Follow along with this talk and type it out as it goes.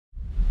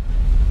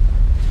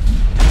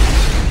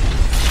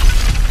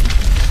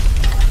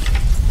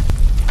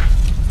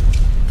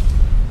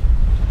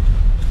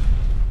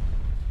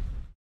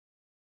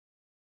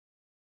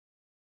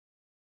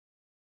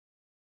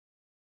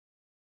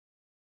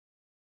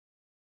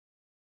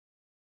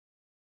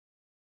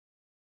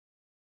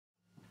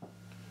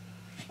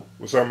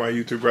What's up, my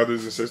YouTube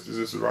brothers and sisters?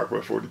 This is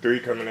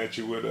Rockwell43 coming at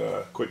you with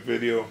a quick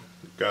video.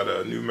 Got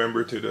a new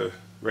member to the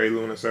Ray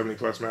Luna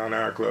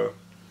 70+mph club.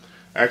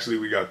 Actually,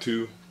 we got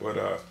two,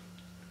 but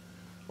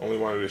only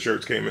one of the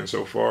shirts came in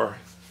so far.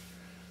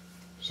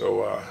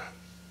 So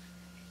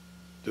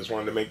just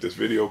wanted to make this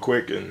video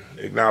quick and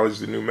acknowledge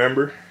the new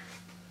member.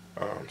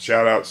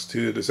 Shout outs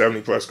to the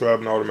 70+ club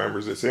and all the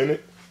members that's in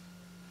it.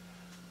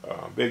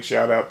 Big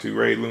shout out to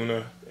Ray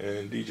Luna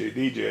and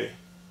DJ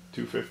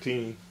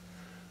 215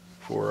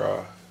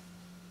 for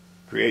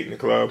creating the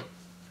club,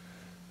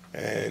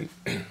 and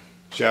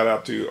shout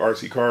out to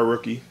RC Car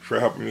Rookie for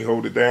helping me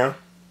hold it down,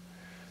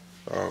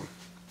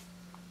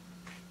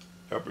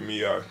 helping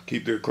me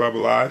keep the club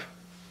alive.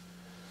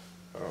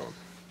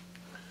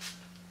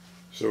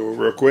 So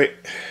real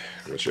quick,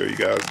 I'm going to show you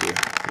guys the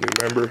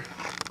new member.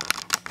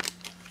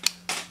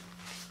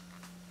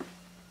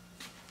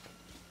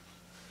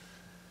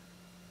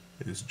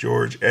 It's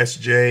George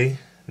S.J.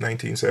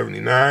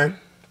 1979.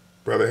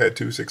 Brother had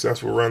 2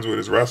 successful runs with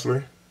his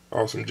wrestler.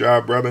 Awesome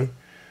job, brother.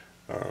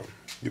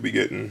 You'll be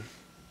getting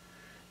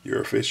your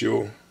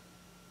official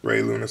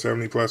Ray Luna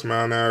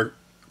 70+mph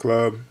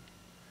club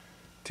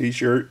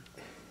t-shirt.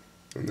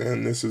 And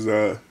then this is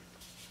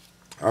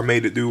I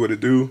made it do what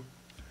it do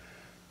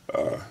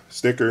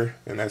sticker,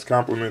 and that's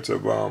compliments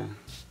of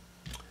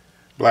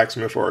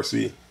Blacksmith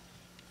RC,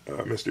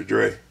 Mr.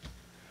 Dre.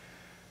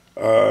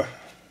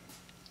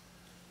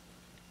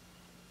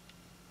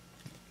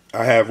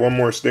 I have one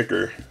more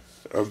sticker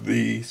of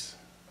these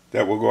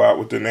that will go out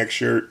with the next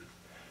shirt,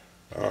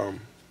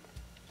 and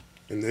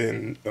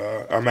then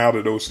I'm out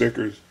of those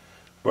stickers.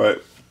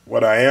 But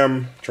what I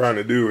am trying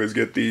to do is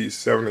get these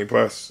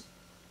 70+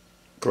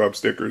 club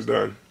stickers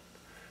done,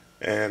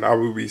 and I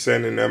will be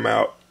sending them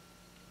out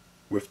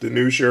with the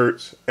new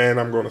shirts, and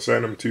I'm going to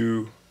send them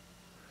to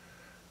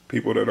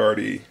people that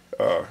already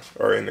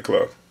are in the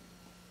club.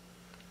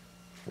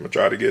 I'm going to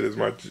try to get as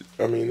much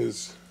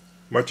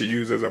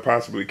used as I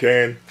possibly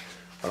can.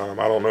 I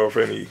don't know if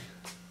any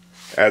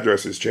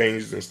addresses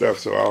changed and stuff,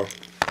 so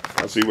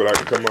I'll see what I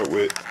can come up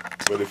with.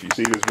 But if you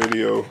see this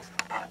video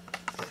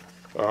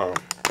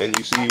and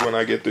you see when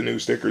I get the new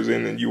stickers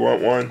in and you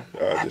want one,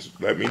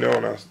 just let me know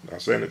and I'll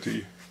send it to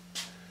you.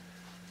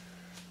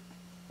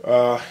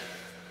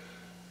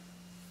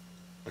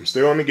 I'm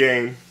still in the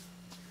game.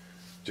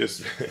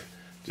 It's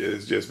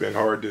just been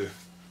hard to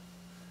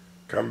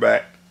come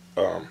back.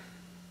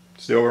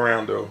 Still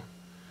around though.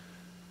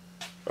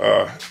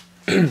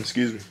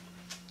 Excuse me.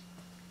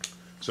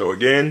 So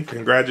again,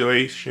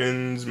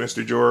 congratulations,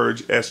 Mr.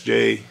 George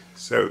S.J.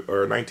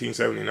 or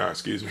 1979.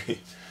 Excuse me.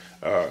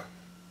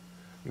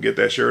 Get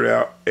that shirt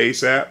out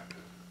ASAP,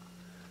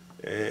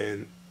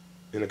 and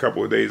in a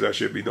couple of days I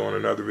should be doing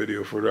another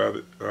video for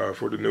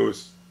the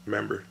newest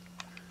member.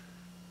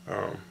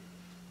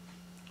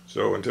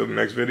 So until the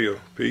next video,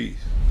 peace.